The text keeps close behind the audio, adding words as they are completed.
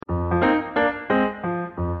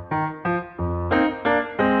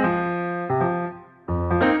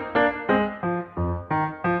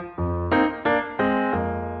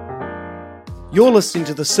You're listening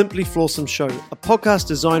to the Simply Flawsome Show, a podcast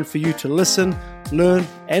designed for you to listen, learn,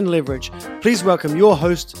 and leverage. Please welcome your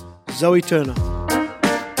host, Zoe Turner.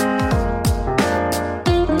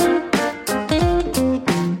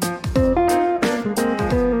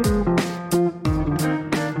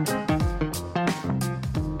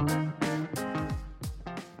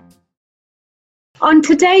 On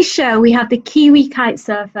today's show, we have the Kiwi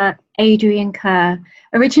kitesurfer, Adrian Kerr,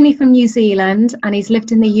 originally from New Zealand, and he's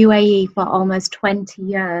lived in the UAE for almost 20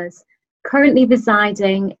 years, currently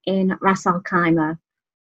residing in Ras Al Khaimah.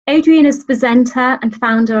 Adrian is the presenter and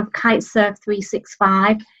founder of Kitesurf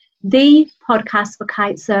 365, the podcast for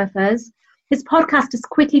kitesurfers. His podcast has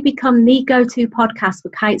quickly become the go-to podcast for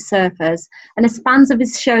kitesurfers, and as fans of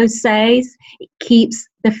his show says, it keeps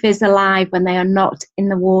the fizz alive when they are not in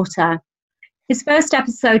the water. His first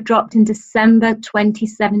episode dropped in December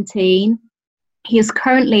 2017. He is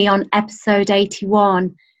currently on episode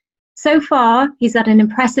 81. So far, he's had an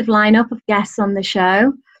impressive lineup of guests on the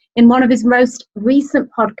show. In one of his most recent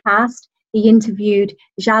podcasts, he interviewed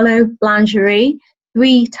Jalou Langeree,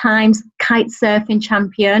 3 times kitesurfing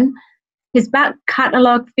champion. His back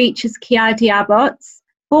catalogue features Keahi De Aboitiz,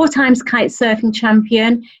 4 times kitesurfing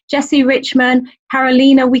champion, Richman,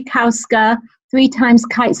 Karolina Winkowska, 3 times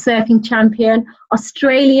kitesurfing champion,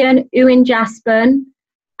 Australian Ewan Jaspan,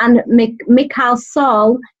 and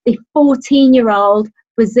Mikailii, the 14-year-old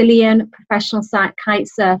Brazilian professional kite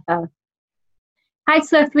surfer.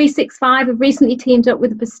 Kitesurf 365 have recently teamed up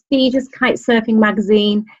with the prestigious kitesurfing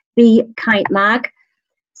magazine, The Kite Mag.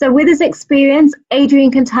 So with his experience,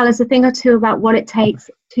 Adrian can tell us a thing or two about what it takes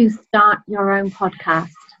to start your own podcast.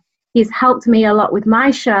 He's helped me a lot with my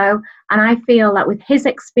show, and I feel that with his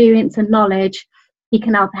experience and knowledge, he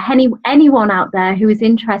can help anyone out there who is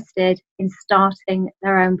interested in starting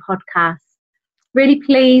their own podcast. Really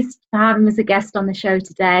pleased to have him as a guest on the show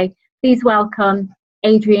today. Please welcome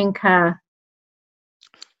Adrian Kerr.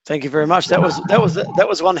 Thank you very much. That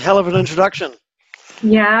was one hell of an introduction.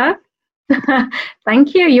 Yeah.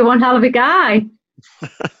 Thank you. You're one hell of a guy.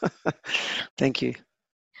 Thank you.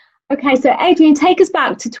 Okay, so Adrian, take us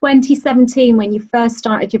back to 2017 when you first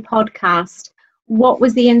started your podcast. What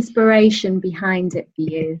was the inspiration behind it for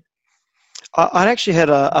you? I actually had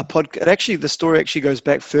a podcast. Actually, the story actually goes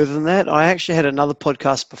back further than that. I actually had another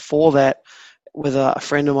podcast before that with a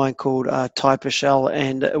friend of mine called Ty Pichelle,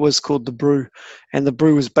 and it was called The Brew. And The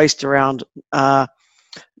Brew was based around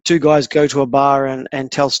 2 guys go to a bar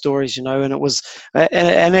and tell stories, and it was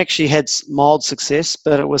and actually had mild success,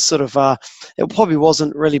 but it was sort of it probably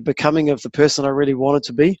wasn't really becoming of the person I really wanted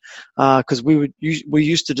to be, because we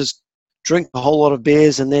used to just drink a whole lot of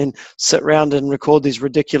beers and then sit around and record these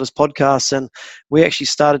ridiculous podcasts, and we actually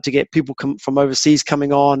started to get people from overseas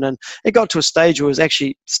coming on, and it got to a stage where it was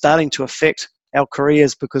actually starting to affect our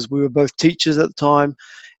careers because we were both teachers at the time,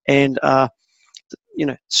 and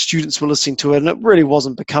students were listening to it, and it really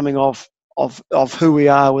wasn't becoming of who we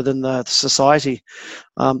are within the society.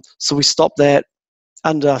 So we stopped that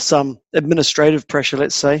under some administrative pressure,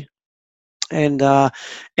 let's say. And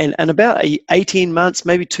about 18 months,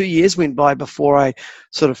 maybe 2 years went by before I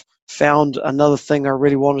sort of found another thing I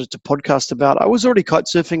really wanted to podcast about. I was already kite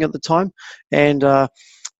surfing at the time,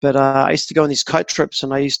 but I used to go on these kite trips,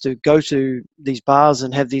 and I used to go to these bars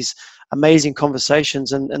and have these amazing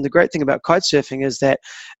conversations. And the great thing about kite surfing is that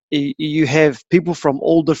you have people from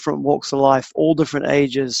all different walks of life, all different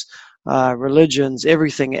ages, religions,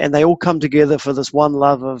 everything, and they all come together for this one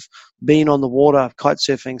love of being on the water, kite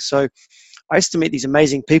surfing. So I used to meet these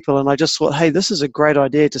amazing people, and I just thought, hey, this is a great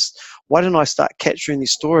idea. Why don't I start capturing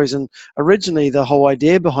these stories? And originally the whole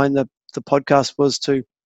idea behind the podcast was to,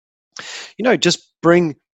 just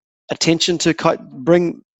bring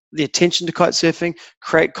the attention to kite surfing,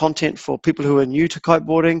 create content for people who are new to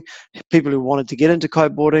kiteboarding, people who wanted to get into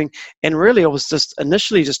kiteboarding. And really I was just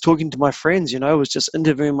initially just talking to my friends, I was just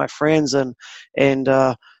interviewing my friends and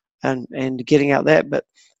getting out that. But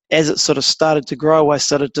as it sort of started to grow, I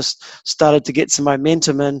started to get some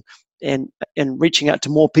momentum and reaching out to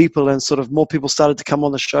more people, and sort of more people started to come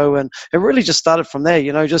on the show, and it really just started from there.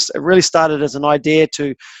 It really started as an idea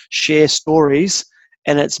to share stories,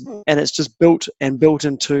 and it's just built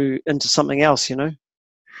into something else.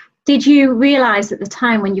 Did you realize at the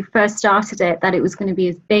time when you first started it that it was going to be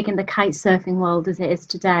as big in the kite surfing world as it is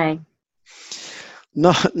today?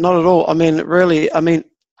 No, not at all. I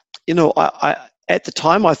at the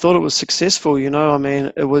time, I thought it was successful.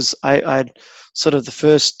 It was, I'd sort of the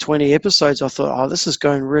first 20 episodes, I thought, oh, this is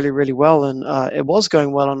going really, really well. And it was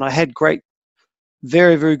going well. And I had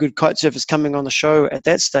very, very good kite surfers coming on the show at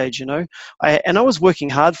that stage, I was working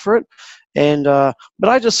hard for it. And but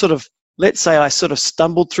I just sort of let's say I sort of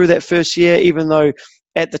stumbled through that first year, even though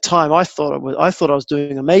at the time I thought I was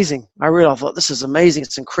doing amazing. I thought this is amazing,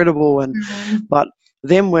 it's incredible, but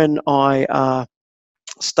then when I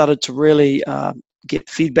started to really get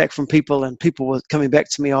feedback from people, and people were coming back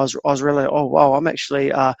to me, I was really, oh wow, I'm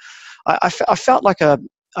actually I felt like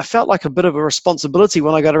a bit of a responsibility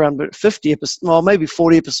when I got around 50 episodes, well maybe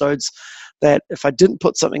 40 episodes, that if I didn't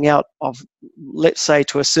put something out of, let's say,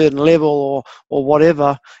 to a certain level or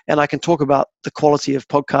whatever, and I can talk about the quality of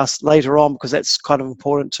podcasts later on because that's kind of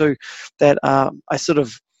important too, that I sort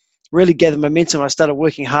of really gathered momentum. I started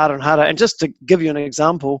working harder and harder. And just to give you an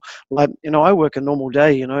example, like, I work a normal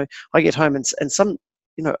day, I get home and some,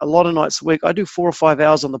 a lot of nights a week, I do 4 or 5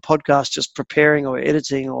 hours on the podcast, just preparing or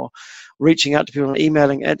editing or reaching out to people and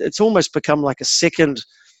emailing. It's almost become like a second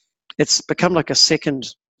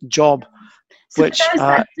job. So which, for those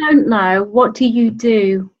that don't know, what do you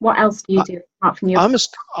do? What else do you do apart from your?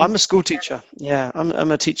 I'm a school teacher. Yeah,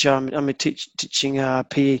 I'm a teacher. I'm teaching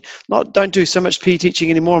PE. Don't do so much PE teaching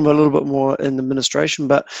anymore. I'm a little bit more in administration,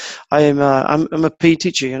 but I'm a PE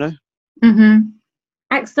teacher. Mm-hmm.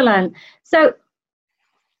 Excellent. So,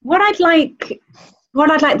 what I'd like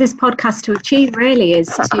this podcast to achieve really is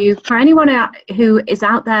for anyone who is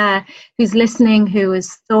out there who's listening, who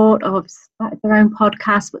has thought of their own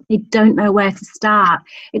podcast, but they don't know where to start.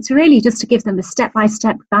 It's really just to give them a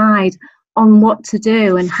step-by-step guide on what to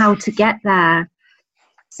do and how to get there.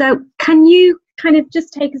 So can you kind of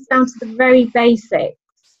just take us down to the very basics?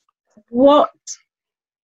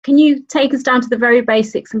 Can you take us down to the very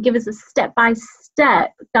basics and give us a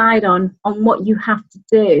step-by-step guide on what you have to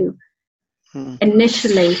do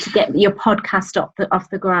initially to get your podcast off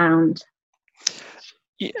the ground?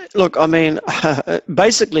 Yeah, look, I mean,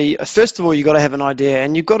 basically, first of all, you've got to have an idea,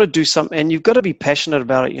 and you've got to do something, and you've got to be passionate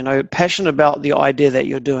about it, passionate about the idea that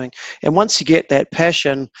you're doing. And once you get that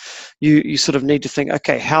passion, you sort of need to think,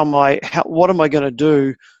 okay, what am I going to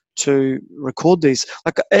do to record these?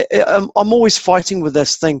 Like, I'm always fighting with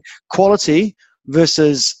this thing, quality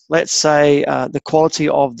versus, let's say, the quality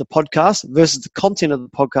of the podcast versus the content of the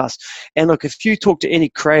podcast. And look, if you talk to any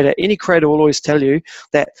creator will always tell you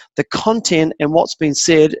that the content and what's been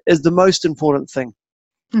said is the most important thing.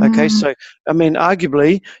 Mm-hmm. Okay, so I mean,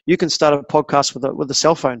 arguably, you can start a podcast with a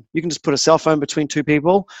cell phone. You can just put a cell phone between two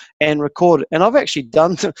people and record. And I've actually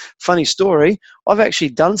done, funny story, I've actually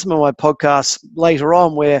done some of my podcasts later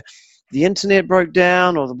on where the internet broke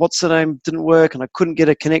down or didn't work and I couldn't get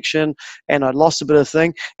a connection and I lost a bit of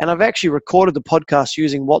thing. And I've actually recorded the podcast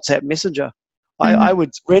using WhatsApp Messenger. Mm-hmm. I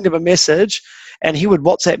would send him a message and he would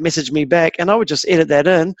WhatsApp message me back and I would just edit that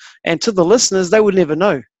in. And to the listeners, they would never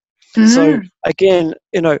know. Mm-hmm. So again,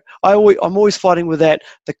 I'm always fighting with that.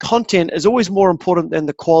 The content is always more important than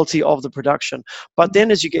the quality of the production. But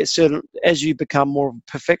then as you become more of a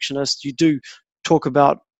perfectionist, you do talk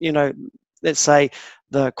about, let's say,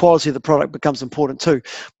 the quality of the product becomes important too.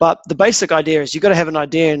 But the basic idea is you've got to have an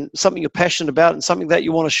idea and something you're passionate about and something that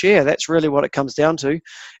you want to share. That's really what it comes down to.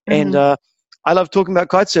 Mm-hmm. And I love talking about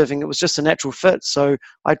kite surfing. It was just a natural fit. So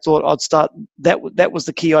I thought I'd start. That was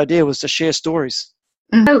the key idea, was to share stories.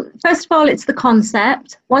 So first of all, it's the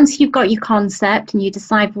concept. Once you've got your concept and you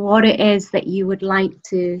decide what it is that you would like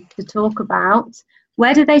to talk about,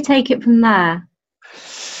 where do they take it from there?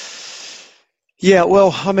 Yeah,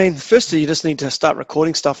 well, I mean, firstly, you just need to start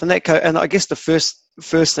recording stuff, and I guess the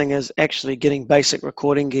first thing is actually getting basic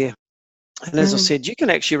recording gear. And as I said, you can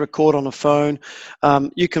actually record on a phone.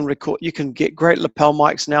 You can get great lapel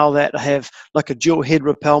mics now that have like a dual head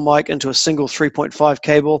lapel mic into a single 3.5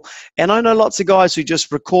 cable. And I know lots of guys who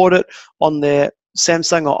just record it on their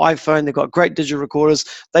Samsung or iPhone. They've got great digital recorders.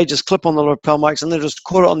 They just clip on the lapel mics and they just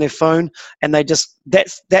record it on their phone. And that's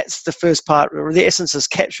the first part. The essence is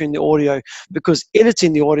capturing the audio, because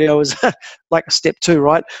editing the audio is like a step 2,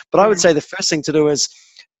 right? But I would say the first thing to do is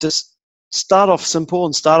just start off simple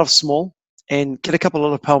and start off small. And get a couple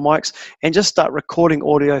of lapel mics and just start recording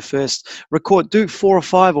audio first. Do 4 or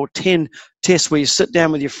 5 or 10 tests where you sit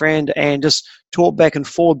down with your friend and just talk back and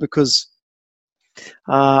forth, because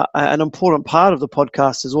an important part of the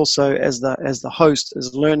podcast is also, as the host,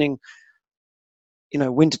 is learning,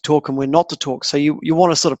 when to talk and when not to talk. So you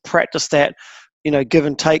want to sort of practice that, give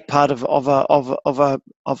and take part of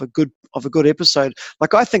a good episode.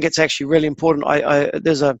 Like, I think it's actually really important.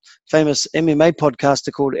 There's a famous MMA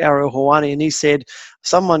podcaster called Ariel Helwani, and he said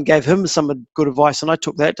someone gave him some good advice, and I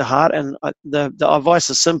took that to heart. And the advice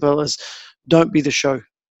is simple: is don't be the show.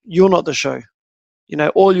 You're not the show.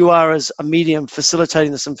 All you are is a medium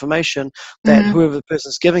facilitating this information that whoever the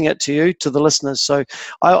person's giving it to you, to the listeners. So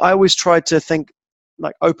I always try to think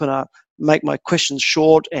like opener. make my questions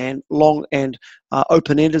short and long and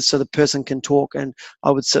open-ended so the person can talk, and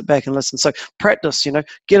I would sit back and listen. So practice,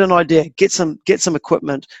 get an idea, get some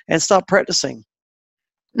equipment and start practicing.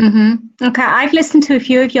 Mm-hmm. Okay, I've listened to a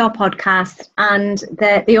few of your podcasts, and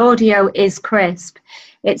the audio is crisp.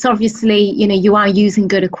 It's obviously, you are using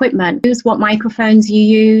good equipment. What microphones you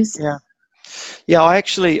use? Yeah, I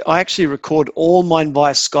actually record all mine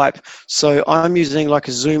via Skype. So I'm using like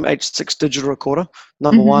a Zoom H6 digital recorder.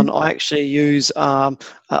 Number one, I actually use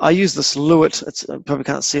I use this Lewitt. It's probably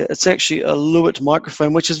can't see it. It's actually a Lewitt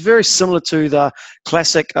microphone, which is very similar to the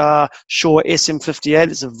classic Shure SM58.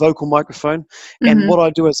 It's a vocal microphone, and what I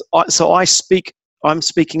do is I'm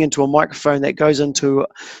speaking into a microphone that goes into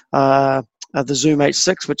the Zoom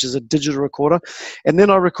H6, which is a digital recorder, and then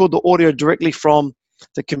I record the audio directly from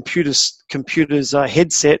the computer's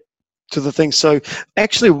headset to the thing. So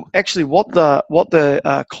actually what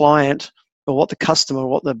the client or what the customer,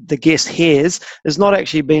 what the guest hears is not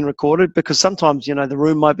actually being recorded, because sometimes, the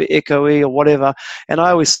room might be echoey or whatever. And I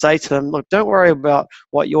always say to them, look, don't worry about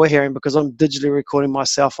what you're hearing, because I'm digitally recording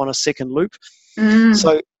myself on a second loop.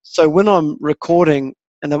 So when I'm recording,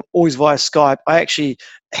 and I'm always via Skype, I actually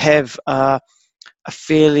have a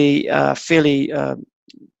fairly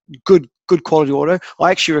good quality audio. I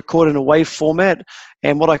actually record in a wave format,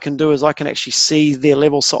 and what I can do is I can actually see their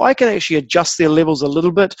levels. So I can actually adjust their levels a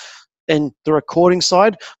little bit in the recording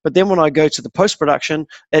side, but then when I go to the post-production,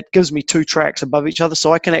 it gives me two tracks above each other,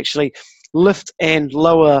 so I can actually lift and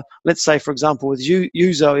lower. Let's say, for example, with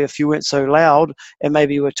you Zoe, if you weren't so loud and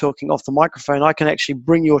maybe you were talking off the microphone, I can actually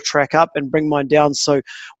bring your track up and bring mine down. So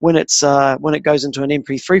when it goes into an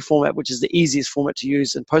MP3 format, which is the easiest format to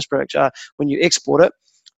use in post-production, when you export it,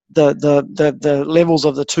 the levels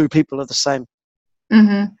of the two people are the same.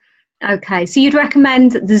 Okay, so you'd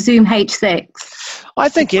recommend the Zoom H6? I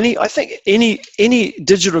think any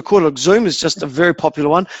digital recorder, like Zoom is just a very popular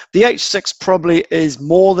one. The H6 probably is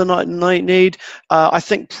more than I need. I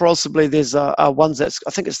think possibly there's ones I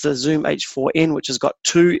think it's the Zoom H4N, which has got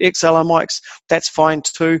two XLR mics. That's fine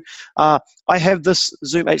too. I have this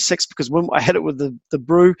Zoom H6 because when I had it with the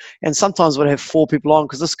Brew, and sometimes would have four people on,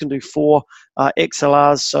 because this can do four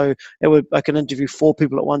XLRs, so I can interview four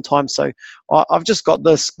people at one time. So I've just got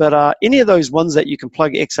this, but any of those ones that you can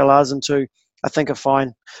plug XLRs into, I think are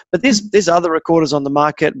fine. But there's other recorders on the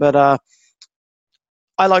market, but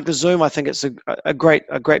I like the Zoom. I think it's a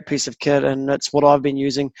great piece of kit, and that's what I've been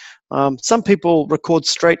using. Some people record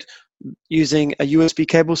straight using a USB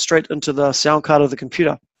cable straight into the sound card of the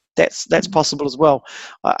computer. That's possible as well.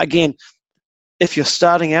 Again, if you're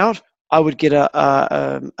starting out, I would get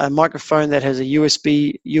a microphone that has a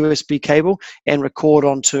USB cable and record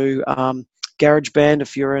onto GarageBand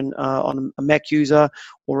if you're on a Mac user,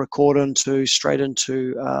 or record straight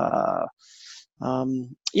into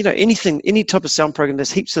any type of sound program.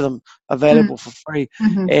 There's heaps of them available for free,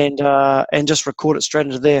 and just record it straight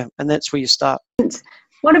into there, and that's where you start.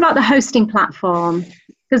 What about the hosting platform?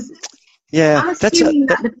 Because I'm assuming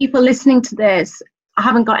that the people listening to this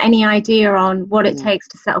haven't got any idea on what it takes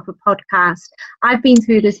to set up a podcast. I've been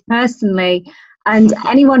through this personally, and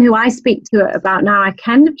anyone who I speak to it about now, I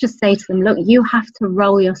kind of just say to them, look, you have to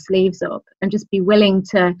roll your sleeves up and just be willing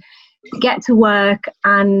to get to work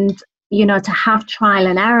and, to have trial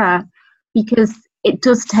and error, because it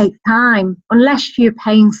does take time, unless you're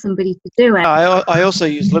paying somebody to do it. I also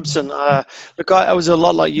use Libsyn. Look, I was a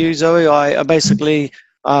lot like you, Zoe. I basically...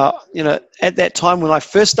 at that time when I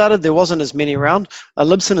first started, there wasn't as many around.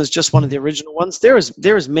 Libsyn is just one of the original ones. There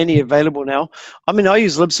is many available now. I mean, I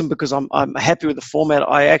use Libsyn because I'm happy with the format.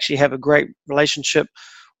 I actually have a great relationship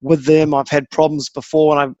with them. I've had problems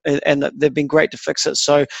before, and they've been great to fix it.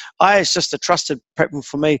 So it's just a trusted platform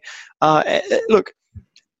for me. Look,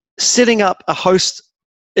 setting up a host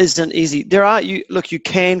isn't easy. You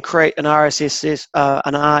can create an RSS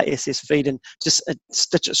feed and just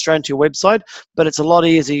stitch it straight into your website, but it's a lot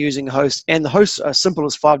easier using a host. And the hosts are simple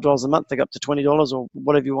as $5 a month. They go up to $20 or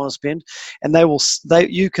whatever you want to spend, and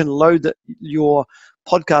you can load your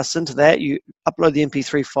podcasts into that. You upload the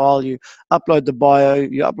MP3 file, you upload the bio,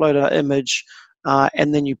 you upload an image,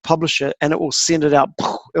 and then you publish it, and it will send it out.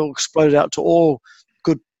 It will explode it out to all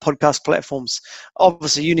good podcast platforms.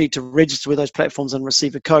 Obviously, you need to register with those platforms and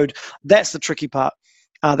receive a code. That's the tricky part.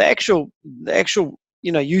 The actual,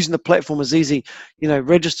 using the platform is easy.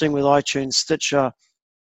 Registering with iTunes, Stitcher,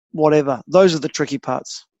 whatever. Those are the tricky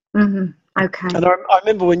parts. Okay. And I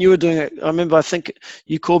remember when you were doing it. I think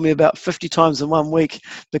you called me about 50 times in 1 week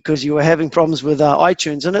because you were having problems with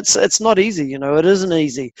iTunes, and it's not easy. It isn't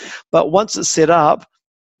easy. But once it's set up,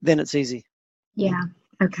 then it's easy. Yeah.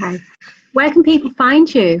 Okay. Where can people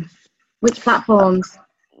find you? Which platforms?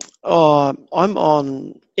 I'm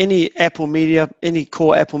on any Apple Media, any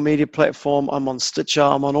core Apple Media platform. I'm on Stitcher.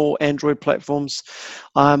 I'm on all Android platforms.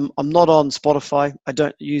 I'm not on Spotify. I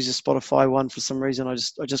don't use the Spotify one for some reason. I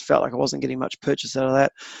just felt like I wasn't getting much purchase out of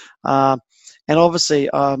that. And obviously,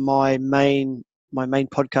 my main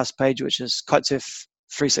podcast page, which is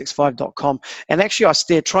kitesurf365.com. And actually, I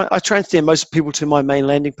try and steer most people to my main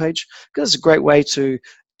landing page because it's a great way to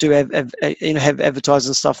have advertising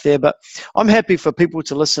and stuff there. But I'm happy for people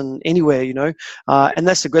to listen anywhere, and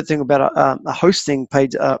that's the good thing about a hosting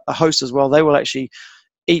page, a host as well. They will actually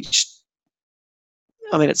it's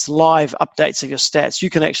live updates of your stats. You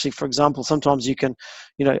can actually, for example, sometimes you can,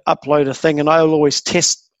 upload a thing, and I'll always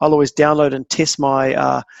download and test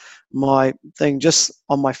my my thing just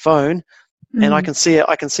on my phone, and I can see it.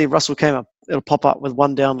 I can see Russell came up. It'll pop up with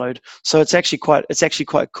one download. So it's actually quite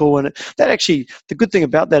cool. And the good thing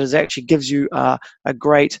about that is it actually gives you a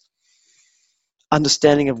great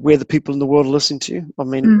understanding of where the people in the world are listening to you. I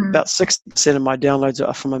mean, about 60% of my downloads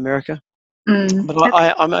are from America.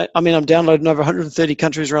 But I'm downloading over 130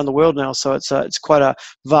 countries around the world now. So it's quite a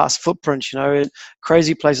vast footprint,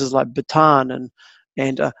 crazy places like Bhutan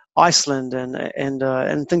and Iceland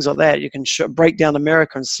and things like that. You can break down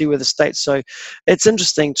America and see where the states. So it's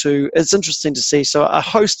interesting to see. So a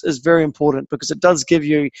host is very important because it does give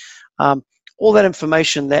you all that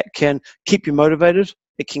information that can keep you motivated.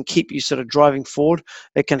 It can keep you sort of driving forward.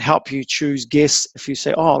 It can help you choose guests. If you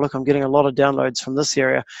say, oh, look, I'm getting a lot of downloads from this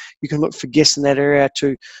area, you can look for guests in that area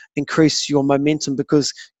to increase your momentum,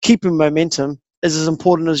 because keeping momentum is as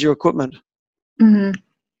important as your equipment.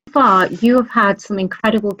 Far, you have had some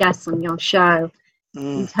incredible guests on your show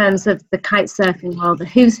in terms of the kite surfing world, the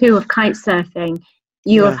who's who of kite surfing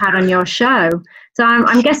you have had on your show. So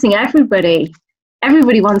I'm guessing everybody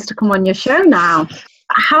wants to come on your show now.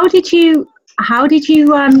 How did you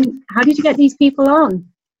get these people on?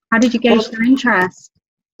 How did you gauge their interest?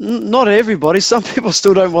 Not everybody. Some people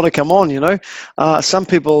still don't want to come on, Some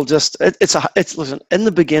people just, listen, in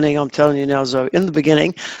the beginning, I'm telling you now, Zoe, in the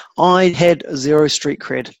beginning, I had zero street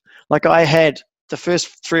cred. Like, I had the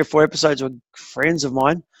first 3 or 4 episodes were friends of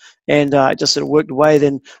mine, and it just sort of worked away.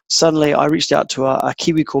 Then suddenly I reached out to a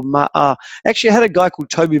Kiwi called actually, I had a guy called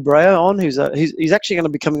Toby Breyer on, he's actually going to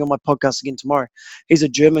be coming on my podcast again tomorrow. He's a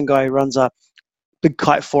German guy who runs a big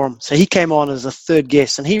kite forum. So he came on as a third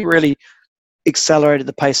guest, and he really accelerated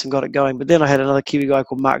the pace and got it going. But then I had another Kiwi guy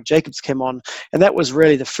called Mark Jacobs came on, and that was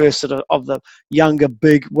really the first sort of the younger,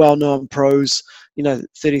 big, well-known pros,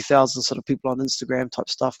 30,000 sort of people on Instagram type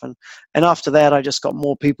stuff. And after that, I just got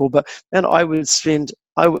more people. But then I would spend,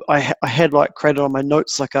 I had like credit on my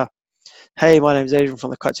notes, like hey, my name's Adrian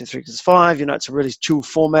from the Kitesurf 365. It's a really chill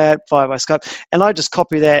format, via Skype. And I just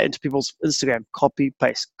copy that into people's Instagram. Copy,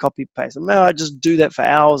 paste. And man, I just do that for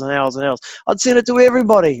hours and hours and hours. I'd send it to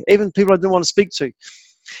everybody, even people I didn't want to speak to.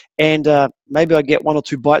 And maybe I get 1 or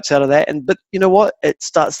 2 bites out of that. But you know what? It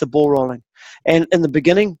starts the ball rolling. And in the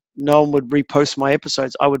beginning, no one would repost my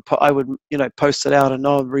episodes. I would post it out, and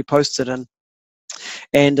no one would repost it.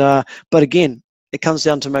 But again, it comes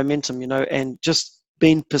down to momentum, and just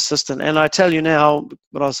being persistent. And I tell you now,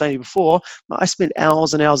 what I was saying before, I spent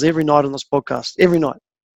hours and hours every night on this podcast, every night,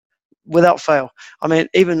 without fail. I mean,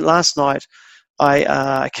 even last night,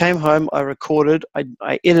 I came home, I recorded, I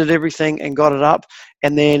edited everything and got it up.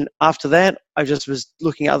 And then after that, I just was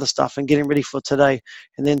looking at other stuff and getting ready for today.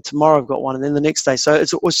 And then tomorrow I've got one, and then the next day. So it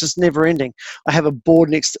was just never ending. I have a board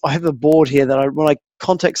here that when I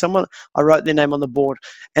contact someone, I write their name on the board,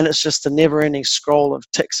 and it's just a never ending scroll of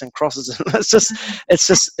ticks and crosses.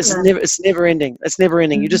 It's never ending. It's never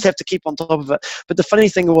ending. You just have to keep on top of it. But the funny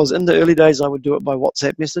thing was, in the early days, I would do it by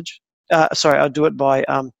WhatsApp message. I'd do it by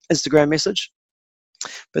Instagram message.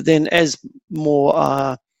 But then as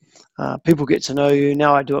more people get to know you,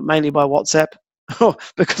 now I do it mainly by WhatsApp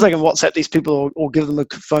because I can WhatsApp these people or give them a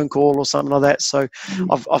phone call or something like that. So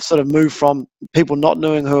I've sort of moved from people not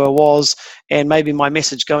knowing who I was, and maybe my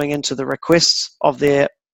message going into the requests of their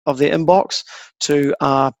inbox, to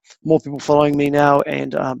more people following me now,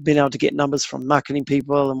 and being able to get numbers from marketing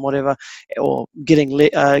people and whatever, or getting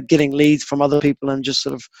leads from other people, and just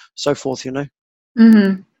sort of so forth,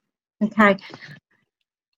 Okay.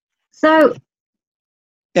 So,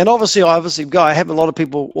 and obviously, I have a lot of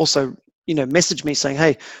people also, message me saying,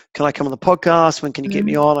 hey, can I come on the podcast? When can you get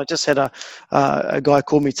me on? I just had a guy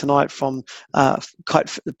call me tonight from a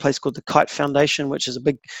place called the Kite Foundation, which is a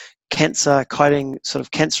big kiting sort of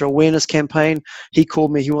cancer awareness campaign. He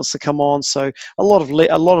called me. He wants to come on. So a lot of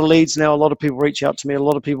leads now. A lot of people reach out to me. A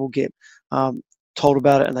lot of people get told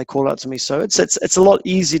about it, and they call out to me. So it's a lot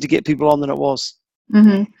easier to get people on than it was.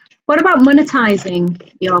 What about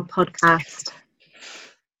monetizing your podcast?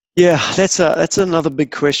 Yeah, that's another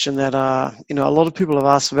big question that a lot of people have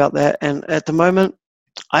asked about that, and at the moment,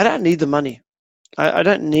 I don't need the money. I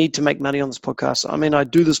don't need to make money on this podcast. I mean, I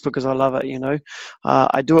do this because I love it.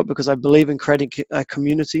 I do it because I believe in creating a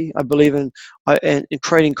community. I believe in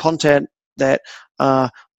creating content that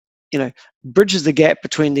bridges the gap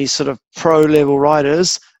between these sort of pro level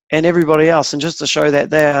riders and everybody else, and just to show that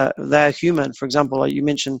they're human. For example, like you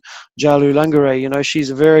mentioned, Jalou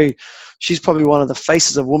Langeree. She's probably one of the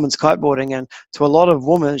faces of women's kiteboarding, and to a lot of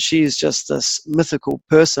women, she's just this mythical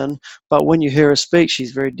person. But when you hear her speak,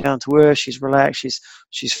 she's very down to earth. She's relaxed.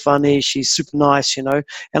 She's funny. She's super nice. And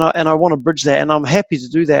I want to bridge that, and I'm happy to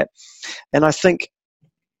do that. And I think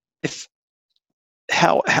of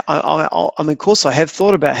course, I have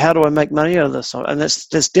thought about how do I make money out of this, and that's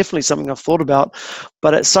definitely something I've thought about.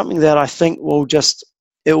 But it's something that I think it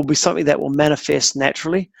will be something that will manifest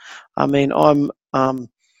naturally. I mean, I'm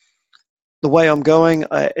the way I'm going.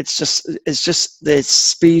 It's just the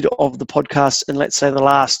speed of the podcast, and let's say the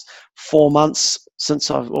last 4 months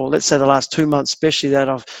let's say the last 2 months, especially that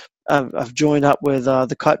I've joined up with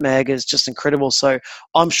the Kite Mag is just incredible. So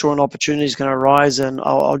I'm sure an opportunity is going to arise, and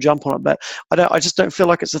I'll jump on it. But I just don't feel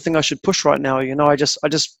like it's the thing I should push right now. I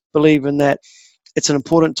just believe in that. It's an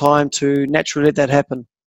important time to naturally let that happen.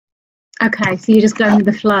 Okay, so you're just going with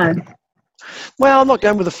the flow. Well, I'm not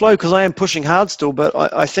going with the flow because I am pushing hard still. But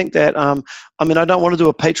I think that I don't want to do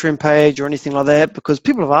a Patreon page or anything like that, because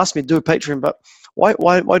people have asked me to do a Patreon. But why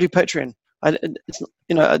do Patreon? I'm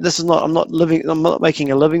not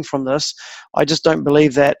making a living from this. I just don't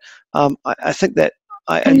believe that. I think that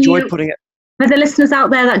I enjoy putting it. For the listeners out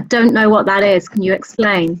there that don't know what that is, can you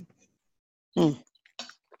explain?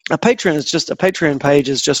 A Patreon page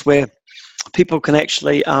is just where people can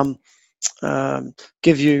actually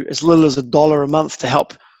give you as little as $1 a month to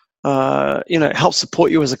help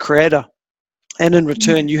support you as a creator. And in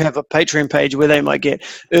return, you have a Patreon page where they might get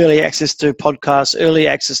early access to podcasts, early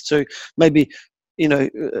access to maybe,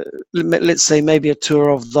 let's say maybe a tour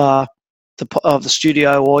of the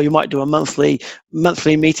studio, or you might do a monthly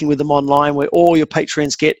meeting with them online where all your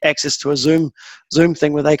patrons get access to a Zoom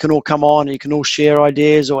thing where they can all come on and you can all share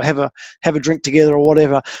ideas or have a drink together or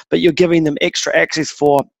whatever. But you're giving them extra access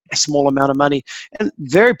for a small amount of money, and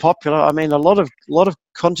very popular. I mean, a lot of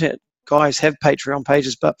content guys have Patreon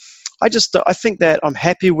pages, but I think that I'm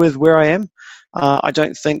happy with where I am. I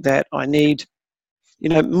don't think that I need,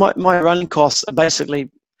 my running costs are basically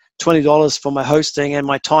 $20 for my hosting and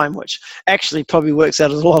my time, which actually probably works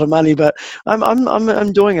out as a lot of money. But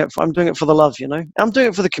I'm doing it. I'm doing it for the love. I'm doing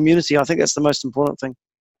it for the community. I think that's the most important thing.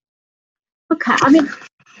 Okay, I mean,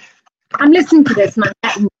 I'm listening to this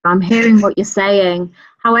and I'm hearing what you're saying.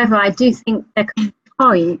 However, I do think there comes a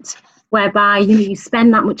point whereby you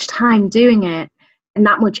spend that much time doing it and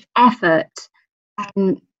that much effort,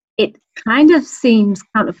 and it kind of seems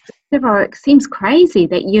counterproductive, or it seems crazy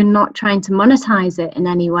that you're not trying to monetize it in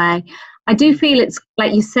any way. I do feel it's,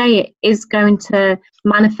 like you say, it is going to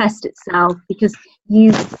manifest itself because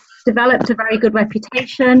you've developed a very good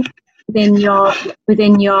reputation within your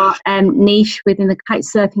niche, within the kite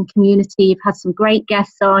surfing community. You've had some great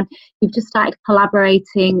guests on. You've just started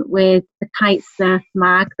collaborating with the Kitesurf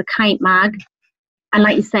mag, the Kite Mag. And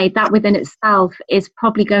like you say, that within itself is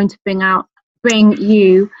probably going to bring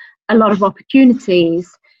you a lot of opportunities.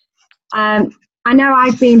 I know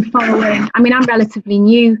I've been following, I'm relatively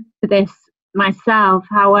new to this myself.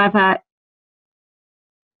 However,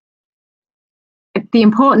 the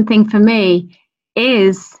important thing for me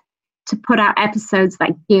is to put out episodes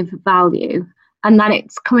that give value, and that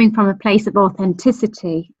it's coming from a place of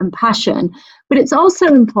authenticity and passion. But it's also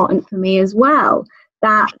important for me as well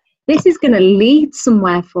that this is going to lead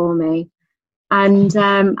somewhere for me. And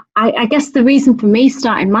I guess the reason for me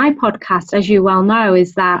starting my podcast, as you well know,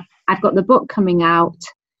 is that I've got the book coming out.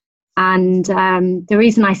 And the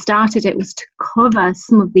reason I started it was to cover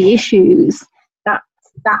some of the issues that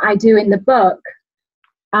I do in the book.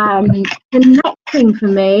 The next thing for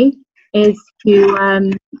me is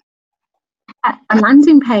to get a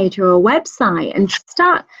landing page or a website and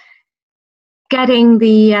start getting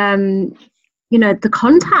the the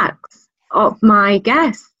contacts of my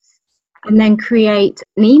guests, and then create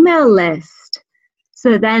an email list.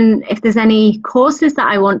 So then if there's any courses that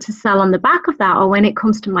I want to sell on the back of that, or when it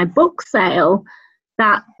comes to my book sale,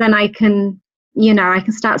 that then I can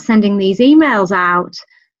start sending these emails out.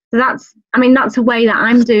 So that's a way that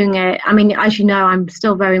I'm doing it. As you know, I'm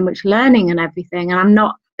still very much learning and everything, and I'm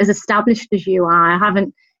not as established as you are. I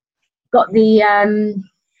haven't got the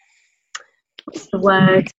what's the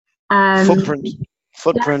word?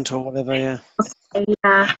 Footprint or whatever, yeah.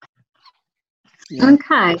 Yeah.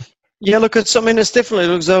 Okay. Yeah, look, it's definitely,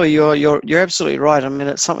 look, Zoe, you're absolutely right. I mean,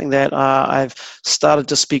 it's something that I've started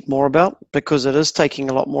to speak more about because it is taking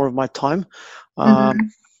a lot more of my time.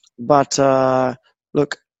 But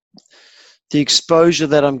look, the exposure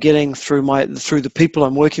that I'm getting through the people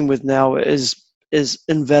I'm working with now is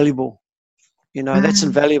invaluable. You know, that's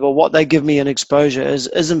invaluable. What they give me in exposure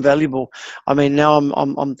is invaluable. I mean, now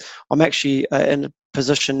I'm actually in a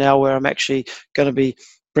position now where I'm actually going to be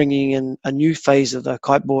bringing in a new phase of the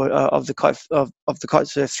kiteboard of the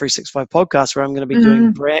Kitesurf 365 podcast, where I'm going to be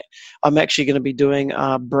doing I'm actually going to be doing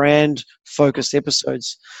brand focused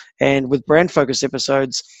episodes, and with brand focused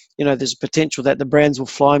episodes, you know, there's a potential that the brands will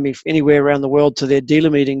fly me anywhere around the world to their dealer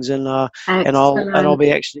meetings, and I'll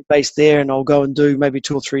be actually based there, and I'll go and do maybe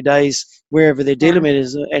 2 or 3 days wherever their dealer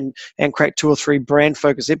meetings, and crack 2 or 3 brand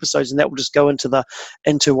focused episodes, and that will just go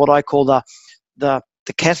into what I call the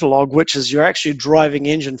catalog, which is your actually driving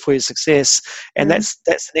engine for your success, and that's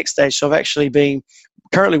the next stage. So I've actually been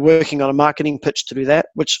currently working on a marketing pitch to do that,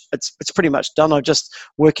 which it's pretty much done. I'm just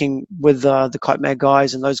working with the Kite Mag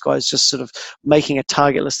guys and those guys, just sort of making a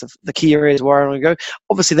target list of the key areas where I want to go.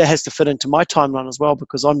 Obviously, that has to fit into my timeline as well,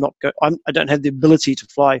 because I don't have the ability to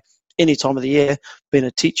fly any time of the year, being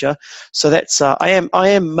a teacher. So that's I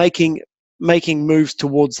am making moves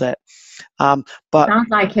towards that. But sounds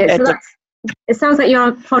like it. So it sounds like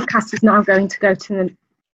your podcast is now going to go to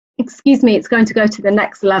it's going to go to the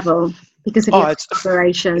next level because of your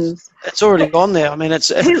collaborations. It's already gone there. I mean,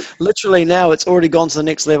 it's literally now it's already gone to the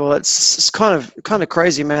next level. It's kind of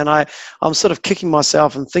crazy, man. I'm sort of kicking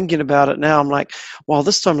myself and thinking about it now. I'm like, well,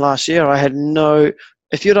 this time last year I had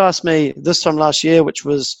if you'd asked me this time last year, which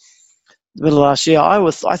was the middle of last year, I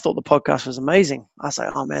thought the podcast was amazing. I was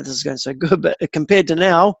like, oh man, this is going so good. But compared to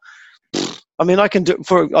now, I mean, I'll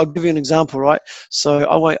give you an example, right? So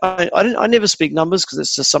I never speak numbers because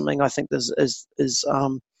it's just something I think is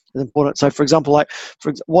important. So for example,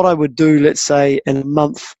 what I would do, let's say in a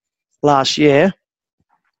month last year,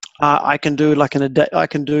 I can do like in a day. I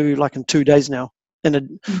can do like in 2 days now.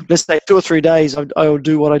 Let's say 2 or 3 days, I will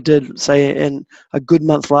do what I did, say, in a good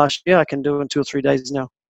month last year. I can do in 2 or 3 days now.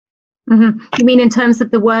 You mean in terms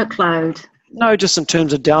of the workload? No, just in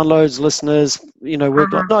terms of downloads, listeners, you know,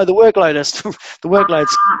 workload. No, the workload's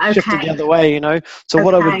shifted the other way, you know. So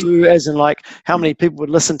what I would do, as in like how many people would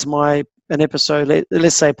listen to an episode,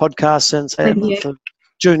 let's say a podcast, and say month of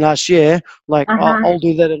June last year, like I'll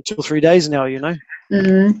do that in 2 or 3 days now, you know.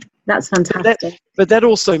 That's fantastic. But that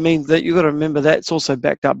also means that you've got to remember that's also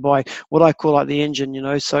backed up by what I call like the engine, you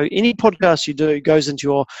know. So any podcast you do goes into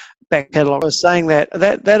your back catalogue. I was saying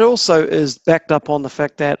that also is backed up on the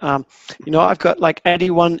fact that, you know, I've got like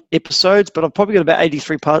 81 episodes, but I've probably got about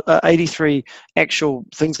 83 actual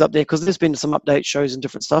things up there because there's been some update shows and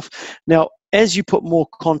different stuff. Now, as you put more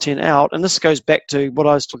content out, and this goes back to what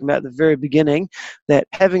I was talking about at the very beginning, that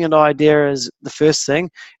having an idea is the first thing,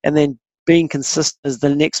 and then being consistent is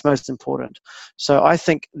the next most important. So I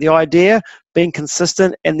think the idea, being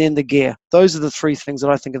consistent, and then the gear. Those are the 3 things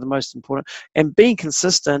that I think are the most important. And being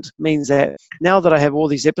consistent means that now that I have all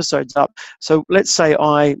these episodes up, so let's say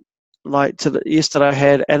yesterday I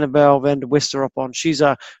had Annabelle van der Westerop on. She's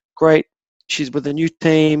with a new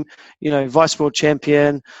team, you know, vice world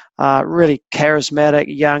champion, really charismatic,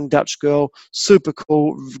 young Dutch girl, super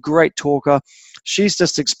cool, great talker. She's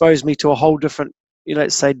just exposed me to a whole different, you know,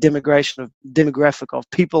 let's say demographic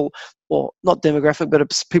of people, or not demographic, but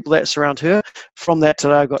it's people that surround her. From that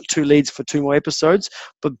today, I got 2 leads for 2 more episodes.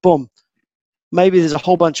 But boom, maybe there's a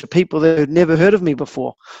whole bunch of people that had never heard of me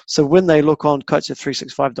before. So when they look on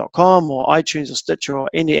kitesurf365.com or iTunes or Stitcher or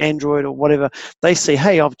any Android or whatever, they see,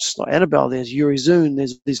 hey, I've just got Annabelle, there's Yuri Zoon,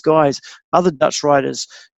 there's these guys, other Dutch riders,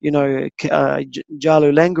 you know,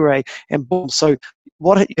 Jalou Langeree, and boom. So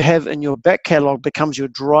what you have in your back catalogue becomes your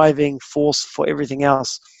driving force for everything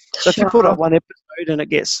else. So if you put up one episode and it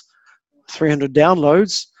gets 300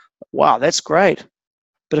 downloads, wow, that's great.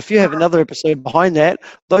 But if you have another episode behind that,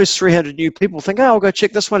 those 300 new people think, oh, I'll go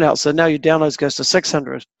check this one out. So now your downloads goes to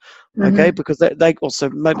 600, okay? Because they also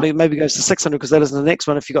maybe goes to 600 because they listen to the next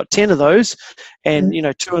one. If you got 10 of those, and you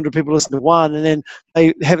know 200 people listen to one, and then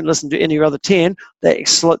they haven't listened to any other 10, that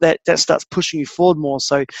starts pushing you forward more.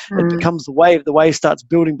 So it becomes the wave. The wave starts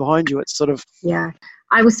building behind you. It's sort of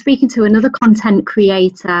I was speaking to another content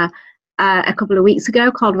creator a couple of weeks ago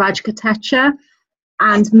called Raj Katecha,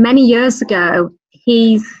 and many years ago.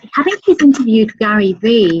 I think he's interviewed Gary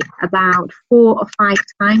Vee about 4 or 5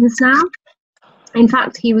 times now. In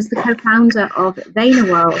fact, he was the co-founder of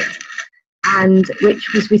Vayner World, and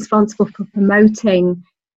which was responsible for promoting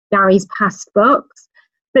Gary's past books.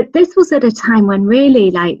 But this was at a time when really,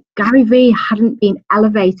 like, Gary Vee hadn't been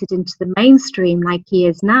elevated into the mainstream like he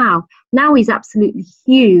is now. Now he's absolutely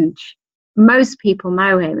huge. Most people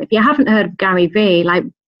know him. If you haven't heard of Gary Vee, like,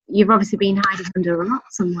 you've obviously been hiding under a rock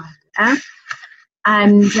somewhere. Yeah?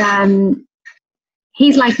 And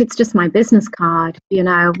he's like, it's just my business card, you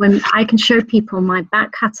know. When I can show people my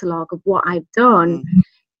back catalogue of what I've done,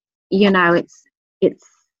 you know, it's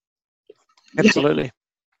absolutely. Yeah.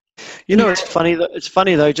 You know, it's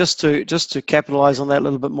funny though, just to capitalize on that a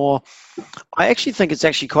little bit more. I actually think it's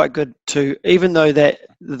actually quite good to, even though that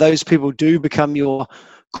those people do become your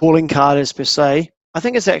calling card, as per se, I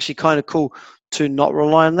think it's actually kind of cool to not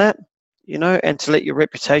rely on that, you know, and to let your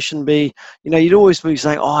reputation be, you know, you'd always be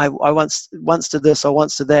saying, oh, I once did this, I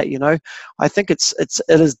once did that, you know. I think it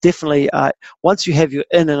is definitely, once you have your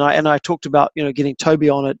in, and I talked about, you know, getting Toby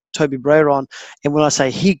Breyer on, and when I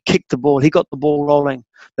say he kicked the ball, he got the ball rolling,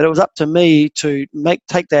 but it was up to me to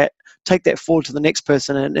take that forward to the next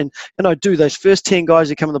person, and I do. Those first 10 guys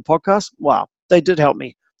who come on the podcast, wow, they did help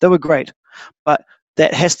me. They were great, but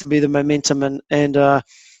that has to be the momentum, and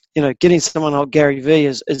you know, getting someone like Gary Vee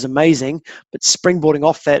is amazing, but springboarding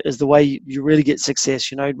off that is the way you really get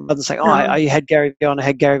success, you know, rather than saying, oh, I had Gary Vee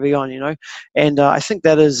on, you know. And I think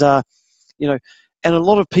that is, you know, and a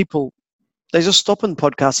lot of people, they just stop in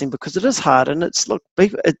podcasting because it is hard. And it's, to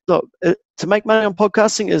make money on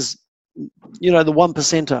podcasting is, you know, the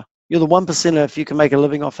 1%er. You're the 1%er if you can make a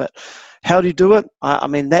living off it. How do you do it? I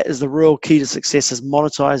mean, that is the real key to success, is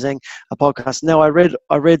monetizing a podcast. Now, I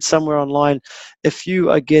read somewhere online, if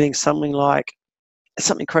you are getting something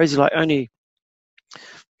crazy like only,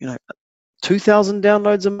 you know, 2,000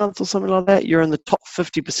 downloads a month or something like that, you're in the top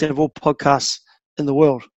 50% of all podcasts in the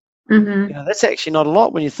world. Mm-hmm. You know, that's actually not a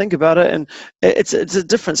lot when you think about it, and it's a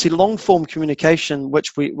difference. See, long form communication,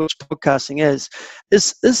 which podcasting is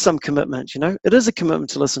some commitment. You know, it is a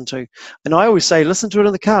commitment to listen to, and I always say, listen to it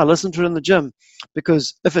in the car, listen to it in the gym,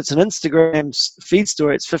 because if it's an Instagram feed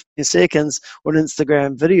story, it's 15 seconds, or an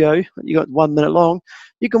Instagram video, you got 1 minute long,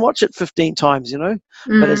 you can watch it 15 times. You know,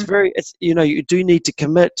 but it's you know, you do need to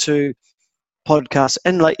commit to podcasts,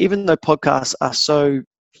 and like, even though podcasts are so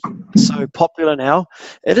popular now,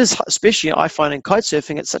 it is, especially I find in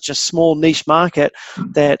kitesurfing, it's such a small niche market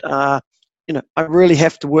that you know, I really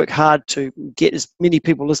have to work hard to get as many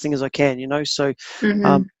people listening as I can, you know. So you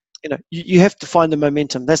know, you have to find the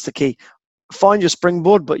momentum. That's the key. Find your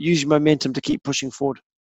springboard, but use your momentum to keep pushing forward.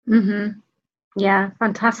 Yeah,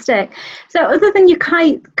 fantastic. So other than your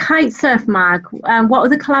kite surf mag, what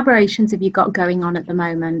other collaborations have you got going on at the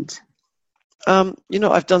moment? You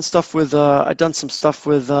know, I've done stuff with, some stuff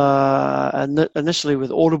with, initially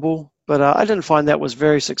with Audible, but I didn't find that was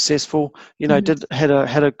very successful. You know, had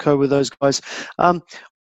a co with those guys.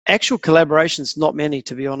 Actual collaborations, not many,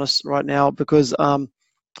 to be honest, right now, because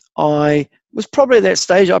I was probably at that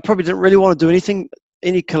stage. I probably didn't really want to do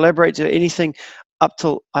any collaborate to anything up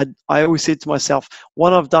till I always said to myself,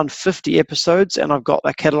 when I've done 50 episodes and I've got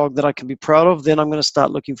a catalogue that I can be proud of, then I'm going to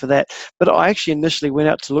start looking for that. But I actually initially went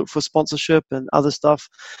out to look for sponsorship and other stuff,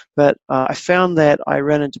 but I found that I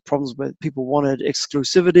ran into problems where people wanted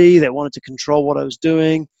exclusivity, they wanted to control what I was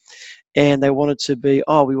doing, and they wanted to be,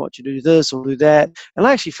 oh, we want you to do this or do that. And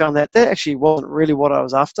I actually found that actually wasn't really what I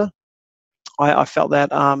was after. I felt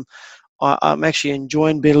that I'm actually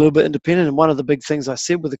enjoying being a little bit independent. And one of the big things I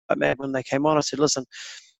said with the Kite Mag when they came on, I said, listen,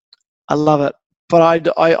 I love it, but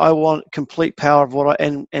I want complete power of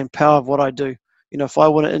and power of what I do. You know, if I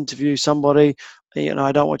want to interview somebody, you know,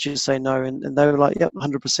 I don't want you to say no. And they were like, yep,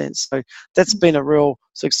 100%. So that's been a real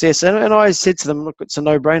success. And I said to them, look, it's a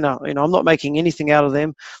no-brainer. You know, I'm not making anything out of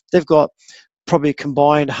them. They've got probably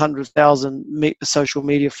combined 100,000 social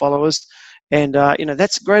media followers. And, you know,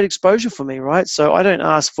 that's great exposure for me, right? So I don't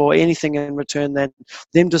ask for anything in return than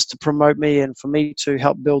them just to promote me and for me to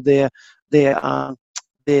help build their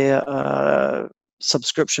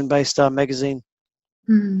subscription-based magazine.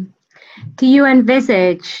 Do you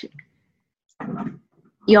envisage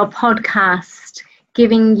your podcast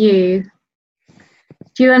giving you,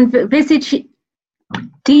 do you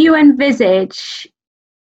envisage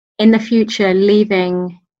in the future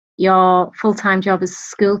leaving your full-time job as a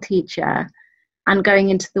school teacher and going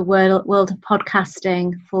into the world of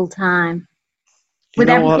podcasting full-time? With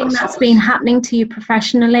everything that's been happening to you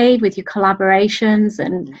professionally, with your collaborations,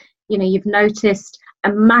 and, you know, you've noticed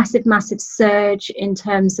a massive surge in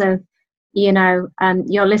terms of, you know,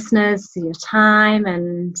 your listeners, your time,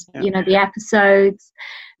 and, you know, the episodes.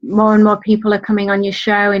 More and more people are coming on your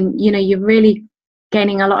show, and, you know, you're really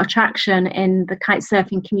gaining a lot of traction in the kite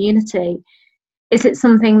surfing community. Is it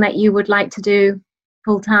something that you would like to do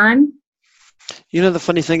full-time? You know, the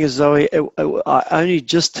funny thing is, Zoe, I only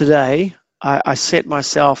just today, I set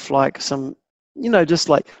myself like some, just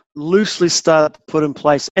like loosely started to put in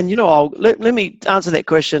place. And, let me answer that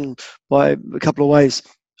question by a couple of ways.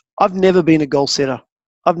 I've never been a goal setter.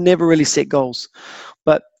 I've never really set goals.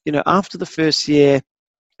 But, after the first year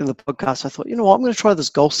in the podcast, I thought, I'm going to try this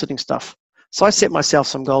goal setting stuff. So I set myself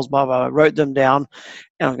some goals, I wrote them down,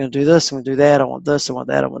 and I'm going to do this, I'm going to do that, I want this, I want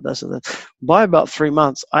that, I want this, and that. By about 3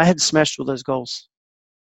 months, I had smashed all those goals.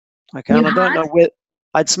 Okay, and I don't know where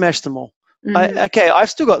I'd smashed them all. Mm-hmm. I've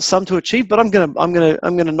still got some to achieve, but I'm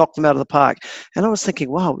gonna knock them out of the park. And I was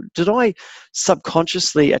thinking, wow, did I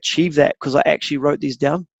subconsciously achieve that because I actually wrote these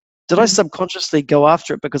down? Did I subconsciously go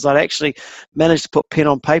after it because I'd actually managed to put pen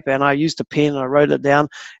on paper, and I used a pen and I wrote it down,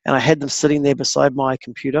 and I had them sitting there beside my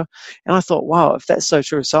computer? And I thought, wow, if that's so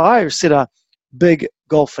true. So I set a big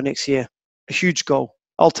goal for next year, a huge goal.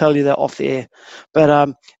 I'll tell you that off the air. But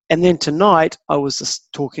and then tonight I was just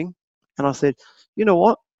talking, and I said, you know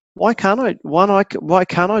what? Why can't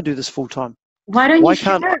I do this full time? Why don't you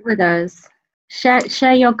share it with us?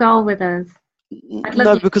 Share your goal with us.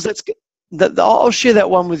 No, because I'll share that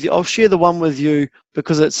one with you. I'll share the one with you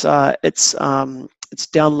because it's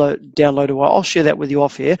downloadable. I'll share that with you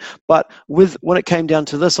off here. But when it came down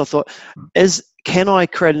to this, I thought, can I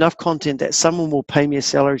create enough content that someone will pay me a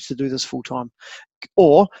salary to do this full time,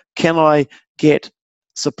 or can I get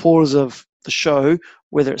supporters of the show,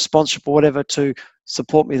 whether it's sponsorship or whatever, to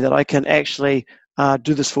support me that I can actually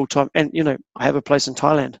do this full time? And I have a place in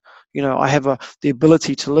Thailand. I have the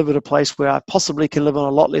ability to live at a place where I possibly can live on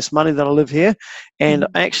a lot less money than I live here. And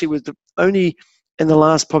actually, only in the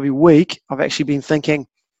last probably week, I've actually been thinking,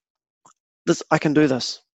 I can do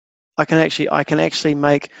this. I can actually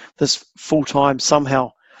make this full time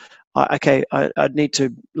somehow. I'd need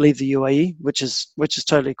to leave the UAE, which is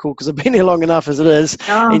totally cool because I've been here long enough as it is.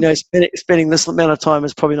 Oh. Spending this amount of time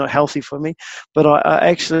is probably not healthy for me, but I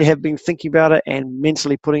actually have been thinking about it and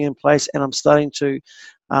mentally putting it in place, and I'm starting to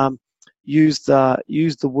use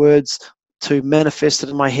the words to manifest it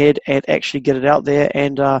in my head and actually get it out there.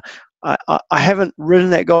 And I haven't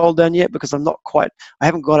written that goal down yet because I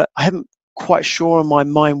haven't quite sure in my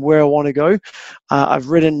mind where I want to go. I've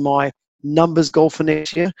written my numbers goal for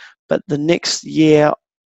next year, but the next year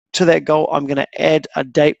to that goal, I'm going to add a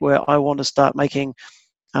date where I want to start making,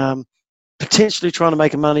 potentially trying to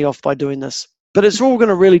make money off by doing this. But it's all going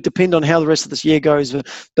to really depend on how the rest of this year goes.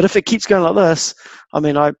 But if it keeps going like this,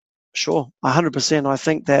 100%. I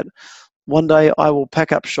think that one day I will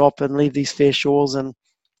pack up shop and leave these fair shores and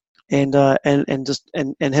have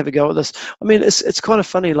a go at this. It's kind of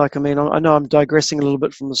funny. I know I'm digressing a little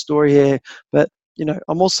bit from the story here, but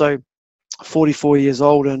I'm also 44 years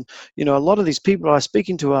old, and a lot of these people I'm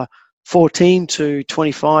speaking to are 14 to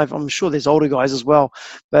 25. I'm sure there's older guys as well,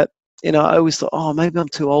 but I always thought, oh, maybe I'm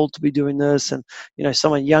too old to be doing this, and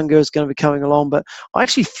someone younger is going to be coming along. But I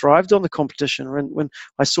actually thrived on the competition. When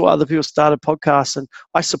I saw other people started podcasts, and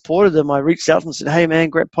I supported them, I reached out to them and said, hey man,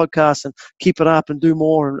 great podcast, and keep it up and do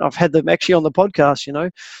more. And I've had them actually on the podcast,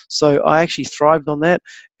 so I actually thrived on that.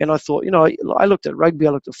 And I thought, I looked at rugby, I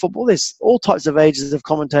looked at football. There's all types of ages of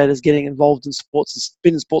commentators getting involved in sports. It's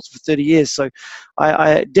been in sports for 30 years. So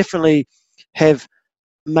I definitely have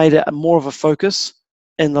made it more of a focus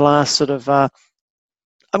in the last sort of, I'm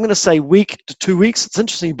going to say week to 2 weeks. It's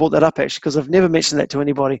interesting you brought that up, actually, because I've never mentioned that to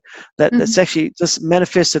anybody. That's actually just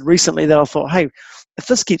manifested recently that I thought, hey, if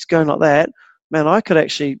this keeps going like that, man, I could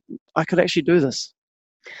actually do this.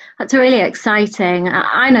 That's really exciting.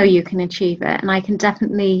 I know you can achieve it, and I can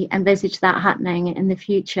definitely envisage that happening in the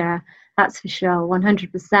future. That's for sure,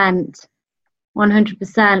 100%.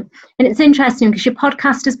 100%. And it's interesting because your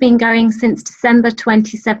podcast has been going since December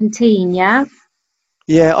 2017, yeah?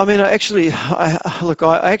 Yeah, I actually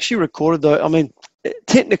recorded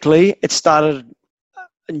technically it started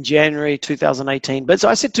in January 2018, but so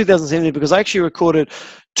I said 2017 because I actually recorded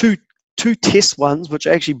two test ones, which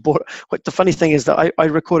I actually bought. What the funny thing is that I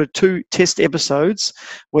recorded 2 test episodes,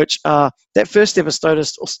 which that first episode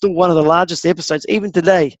is still one of the largest episodes even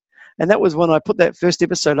today. And that was when I put that first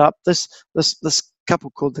episode up. This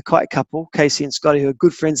couple called the Kite Couple, Casey and Scotty, who are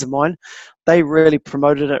good friends of mine, they really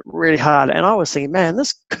promoted it really hard. And I was thinking, man,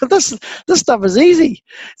 this stuff is easy.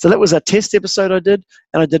 So that was a test episode I did.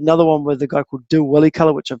 And I did another one with a guy called Dill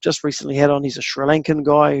Willicolor, which I've just recently had on. He's a Sri Lankan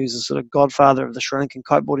guy who's a sort of godfather of the Sri Lankan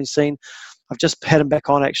kiteboarding scene. I've just had him back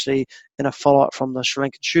on actually in a follow-up from the Sri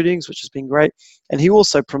Lankan shootings, which has been great. And he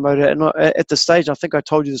also promoted it. And at the stage, I think I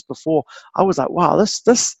told you this before, I was like, wow, this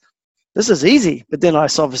is easy. But then I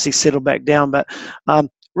obviously settled back down. But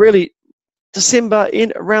really, December,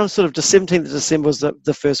 around sort of the 17th of December was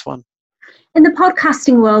the first one. In the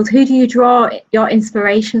podcasting world, who do you draw your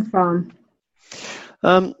inspiration from?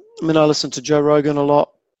 I listen to Joe Rogan a lot.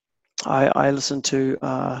 I listen to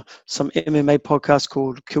some MMA podcasts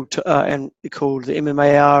called the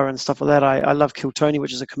MMA Hour and stuff like that. I love Kill Tony,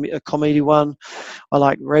 which is a comedy one. I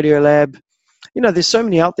like Radio Lab. There's so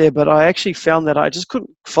many out there, but I actually found that I just couldn't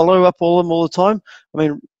follow up all of them all the time.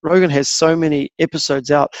 Rogan has so many episodes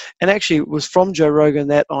out, and actually it was from Joe Rogan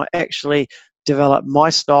that I actually developed my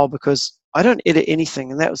style, because I don't edit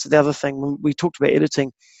anything, and that was the other thing. When we talked about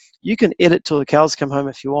editing, you can edit till the cows come home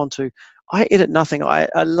if you want to. I edit nothing. I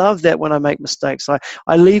love that when I make mistakes. I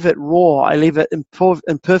leave it raw. I leave it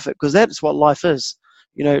imperfect, because that's what life is.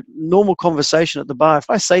 Normal conversation at the bar. If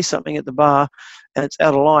I say something at the bar and it's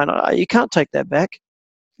out of line, you can't take that back.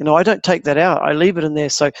 I don't take that out. I leave it in there.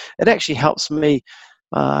 So it actually helps me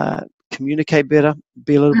communicate better,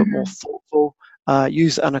 be a little bit more thoughtful,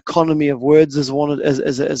 use an economy of words as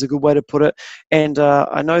a good way to put it. And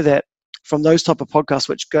I know that from those type of podcasts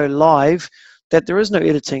which go live, that there is no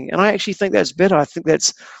editing, and I actually think that's better. I think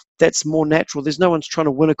that's more natural. There's no one's trying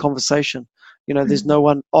to win a conversation. There's no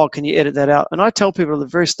one, can you edit that out? And I tell people at the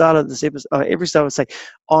very start of this episode, every start I would say,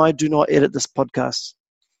 I do not edit this podcast.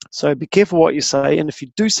 So be careful what you say, and if you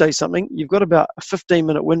do say something, you've got about a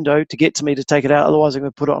 15-minute window to get to me to take it out. Otherwise, I'm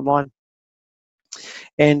going to put it online.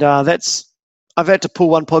 And I've had to pull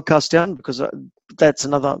one podcast down because that's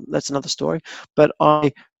another story. But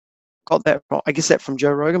I got that, I guess, that from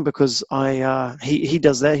Joe Rogan, because he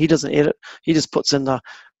does that. He doesn't edit. He just puts in the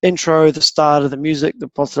intro, the start of the music, the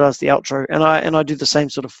podcast, the outro, and I do the same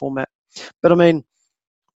sort of format. But I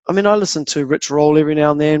listen to Rich Roll every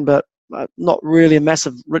now and then, but I'm not really a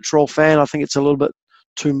massive Rich Roll fan. I think it's a little bit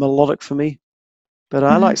too melodic for me. But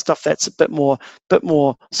I like stuff that's a bit more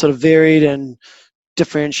sort of varied and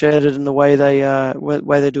differentiated in the way they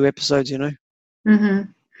do episodes.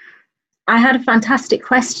 I had a fantastic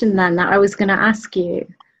question then that I was going to ask you,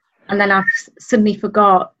 and then I've suddenly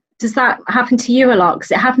forgot. Does that happen to you a lot?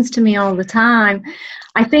 Because it happens to me all the time.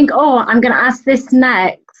 I think, I'm going to ask this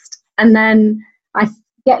next, and then I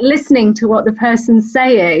get listening to what the person's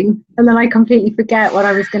saying, and then I completely forget what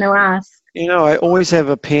I was going to ask. I always have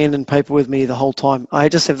a pen and paper with me the whole time. I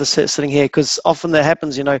just have this sitting here, because often that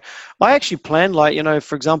happens. I actually plan,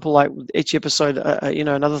 for example, like each episode,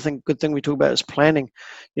 another good thing we talk about is planning.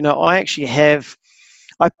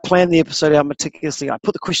 I plan the episode out meticulously. I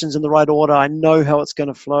put the questions in the right order. I know how it's going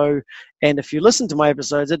to flow. And if you listen to my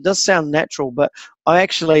episodes, it does sound natural, but I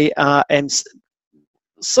actually am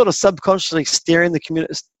sort of subconsciously steering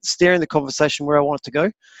the conversation where I want it to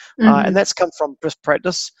go. And that's come from just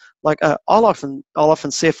practice. I'll often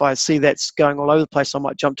see if I see that's going all over the place, I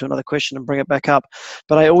might jump to another question and bring it back up.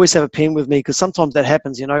 But I always have a pen with me, because sometimes that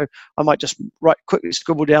happens. I might just quickly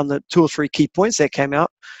scribble down the 2 or 3 key points that came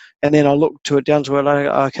out, and then I'll look to it down to it,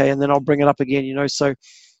 okay, and then I'll bring it up again. So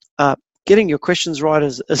getting your questions right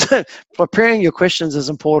is preparing your questions is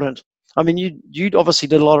important. You obviously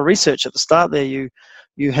did a lot of research at the start there.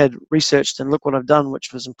 You had researched, and look what I've done,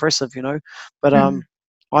 which was impressive, But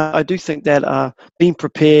I do think that being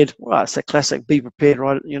prepared, it's a classic, be prepared,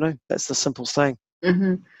 right? That's the simple thing.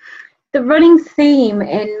 The running theme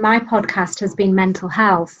in my podcast has been mental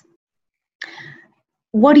health.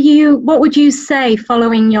 What would you say,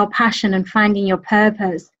 following your passion and finding your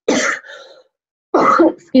purpose?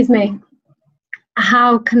 Excuse me.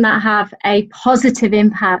 How can that have a positive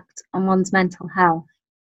impact on one's mental health?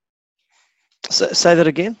 Say that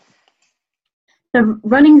again. The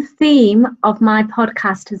running theme of my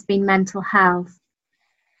podcast has been mental health.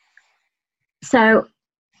 So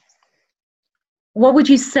what would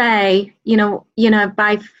you say,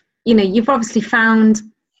 you've obviously found,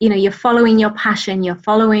 you're following your passion, you're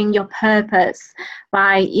following your purpose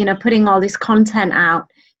by, putting all this content out.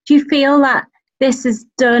 Do you feel that this has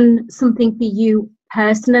done something for you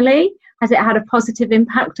personally? Has it had a positive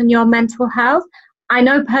impact on your mental health? I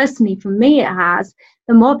know personally for me it has.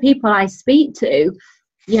 The more people I speak to,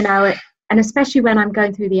 and especially when I'm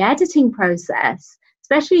going through the editing process,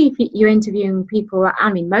 especially if you're interviewing people,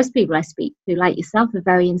 most people I speak to, like yourself, are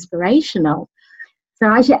very inspirational.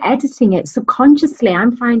 So as you're editing it, subconsciously,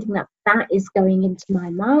 I'm finding that is going into my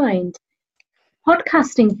mind.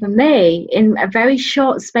 Podcasting for me, in a very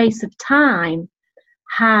short space of time,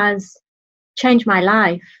 has changed my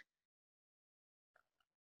life.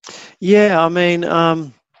 Yeah,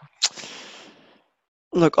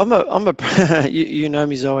 look, I'm a you know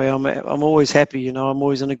me, Zoe. I'm always happy. I'm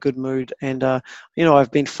always in a good mood, and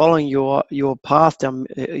I've been following your path down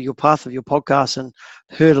your path of your podcast, and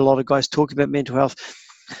heard a lot of guys talk about mental health.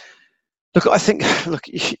 Look, I think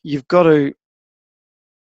you've got to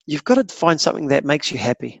find something that makes you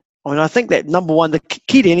happy. I mean, I think that number one, the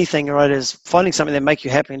key to anything, right, is finding something that makes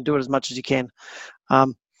you happy and do it as much as you can. I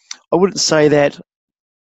wouldn't say that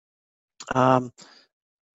I've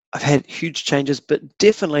had huge changes, but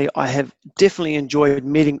definitely I have enjoyed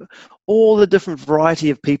meeting all the different variety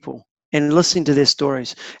of people and listening to their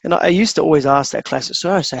stories. And I used to always ask that classic,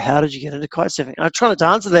 so how did you get into kitesurfing? And I try not to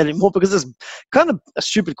answer that anymore because it's kind of a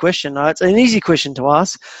stupid question. Right? It's an easy question to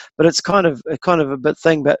ask, but it's kind of a bit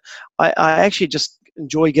thing. But I actually just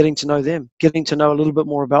enjoy getting to know them, getting to know a little bit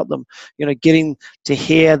more about them, getting to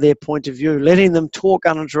hear their point of view, letting them talk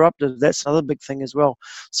uninterrupted. That's another big thing as well.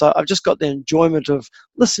 So I've just got the enjoyment of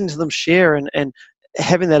listening to them share and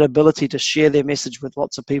having that ability to share their message with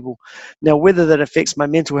lots of people. Now, whether that affects my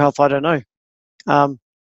mental health, I don't know.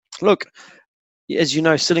 Look, as you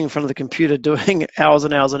know, sitting in front of the computer doing hours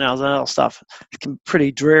and hours and hours and hours of stuff, it can be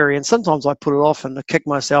pretty dreary. And sometimes I put it off and I kick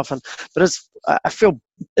myself. But I feel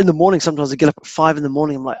in the morning, sometimes I get up at 5 a.m.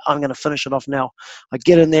 I'm like, I'm going to finish it off now. I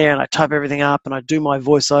get in there and I type everything up and I do my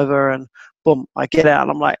voiceover and boom, I get out.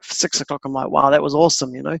 And I'm like, 6 o'clock, I'm like, wow, that was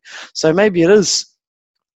awesome, So maybe it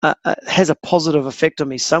has a positive effect on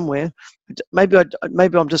me somewhere. Maybe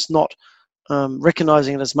I'm just not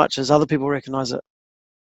recognizing it as much as other people recognize it.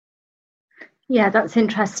 Yeah, that's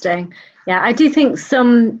interesting. Yeah, I do think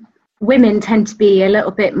some women tend to be a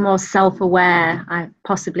little bit more self-aware,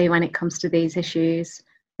 possibly when it comes to these issues,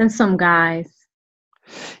 than some guys.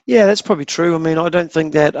 Yeah, that's probably true. I mean, I don't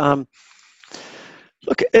think that.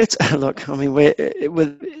 Look. I mean,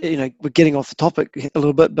 we're getting off the topic a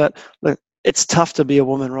little bit, but look, it's tough to be a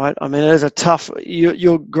woman, right? I mean, it is a tough.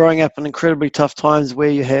 You're growing up in incredibly tough times where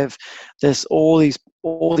you have all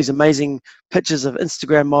these amazing pictures of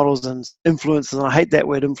Instagram models and influencers, and I hate that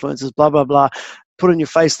word, influencers, blah blah blah, put in your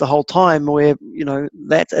face the whole time. Where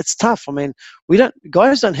that it's tough. I mean,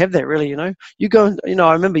 guys don't have that really. You go,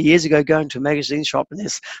 I remember years ago going to a magazine shop and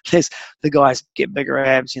there's the guys get bigger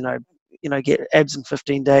abs, get abs in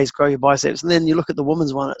 15 days, grow your biceps, and then you look at the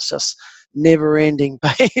women's one, it's just never-ending,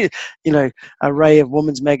 array of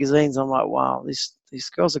women's magazines. I'm like, wow, these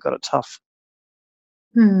girls have got it tough.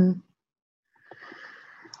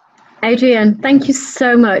 Adrian, thank you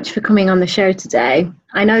so much for coming on the show today.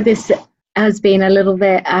 I know this has been a little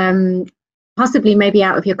bit possibly maybe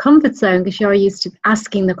out of your comfort zone because you're used to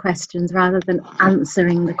asking the questions rather than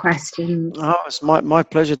answering the questions. Oh, it's my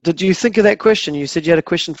pleasure. Did you think of that question? You said you had a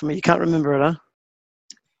question for me. You can't remember it, huh?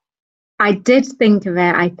 I did think of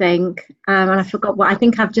it, I think, and I forgot what. I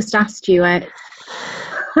think I've just asked you it.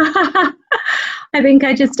 I think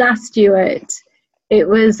I just asked you it. It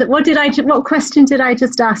was, what question did I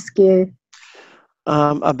just ask you?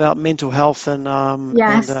 About mental health and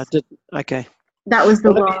yes. Okay. That was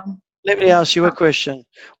the one. Let me ask you a question.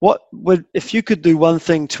 If you could do one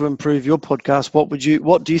thing to improve your podcast, what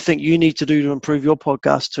do you think you need to do to improve your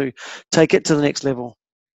podcast to take it to the next level?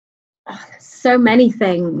 So many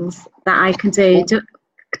things that I can do.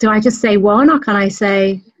 Do I just say one, or can I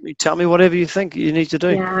say? You tell me whatever you think you need to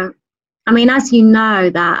do. Yeah. I mean, as you know,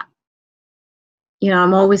 that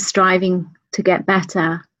I'm always striving to get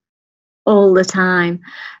better all the time.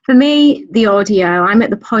 For me, the audio, I'm at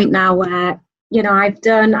the point now where, I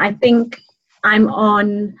think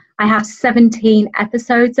I have 17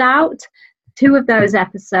 episodes out. 2 of those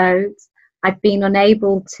episodes I've been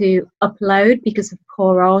unable to upload because of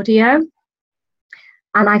poor audio.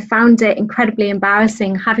 And I found it incredibly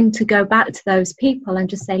embarrassing having to go back to those people and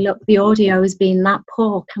just say, look, the audio has been that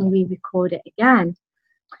poor. Can we record it again?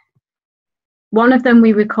 One of them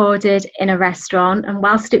we recorded in a restaurant, and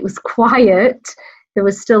whilst it was quiet, there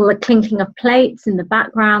was still the clinking of plates in the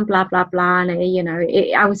background, blah, blah, blah. And,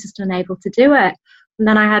 I was just unable to do it. And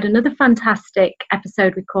then I had another fantastic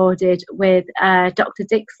episode recorded with Dr.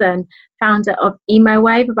 Dixon, founder of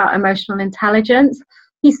EmoWave, about emotional intelligence.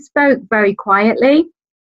 He spoke very quietly,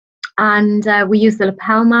 and we used the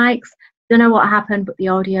lapel mics. Don't know what happened, but the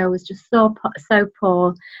audio was just so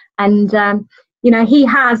poor. And he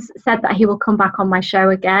has said that he will come back on my show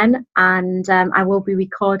again, and I will be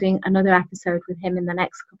recording another episode with him in the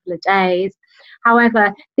next couple of days.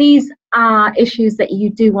 However, these are issues that you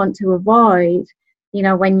do want to avoid,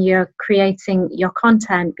 when you're creating your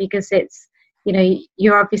content, because it's,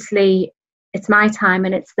 you're obviously, it's my time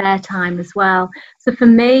and it's their time as well. So for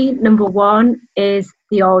me, number one is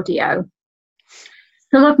the audio.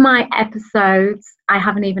 Some of my episodes, I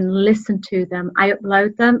haven't even listened to them. I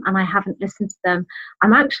upload them and I haven't listened to them.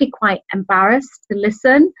 I'm actually quite embarrassed to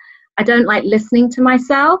listen. I don't like listening to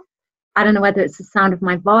myself. I don't know whether it's the sound of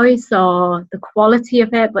my voice or the quality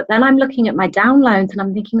of it, but then I'm looking at my downloads and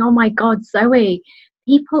I'm thinking, oh my God, Zoe,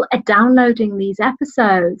 people are downloading these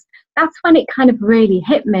episodes. That's when it kind of really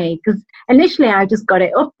hit me, because initially I just got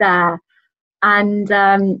it up there. And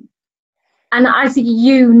as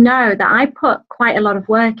you know, that I put quite a lot of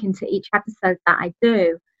work into each episode that I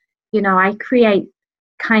do. You know, I create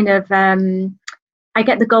kind of, I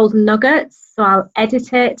get the golden nuggets, so I'll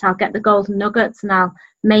edit it, I'll get the golden nuggets and I'll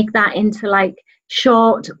make that into like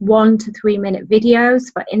short 1 to 3 minute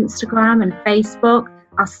videos for Instagram and Facebook.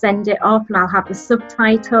 I'll send it off and I'll have the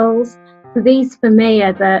subtitles. So these for me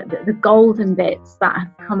are the golden bits that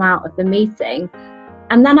have come out of the meeting.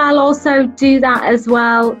 And then I'll also do that as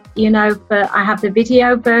well, you know, I have the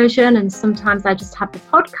video version, and sometimes I just have the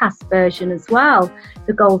podcast version as well,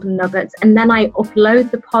 the golden nuggets. And then I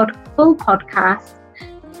upload the full podcast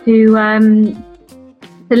to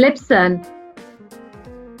Libsyn.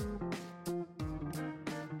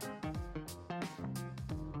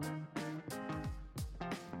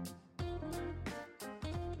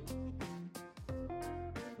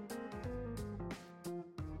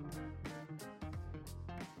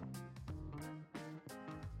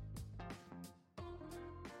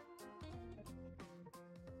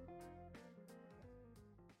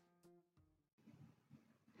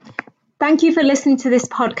 Thank you for listening to this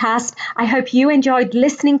podcast. I hope you enjoyed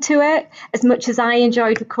listening to it as much as I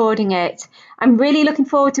enjoyed recording it. I'm really looking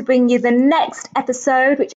forward to bringing you the next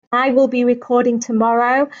episode, which I will be recording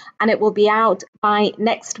tomorrow, and it will be out by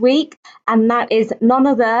next week. And that is none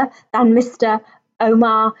other than Mr.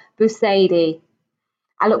 Omar Busaidi.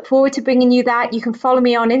 I look forward to bringing you that. You can follow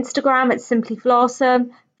me on Instagram at Simply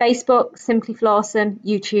Flawsome, Facebook Simply Flawsome,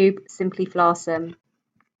 YouTube Simply Flawsome.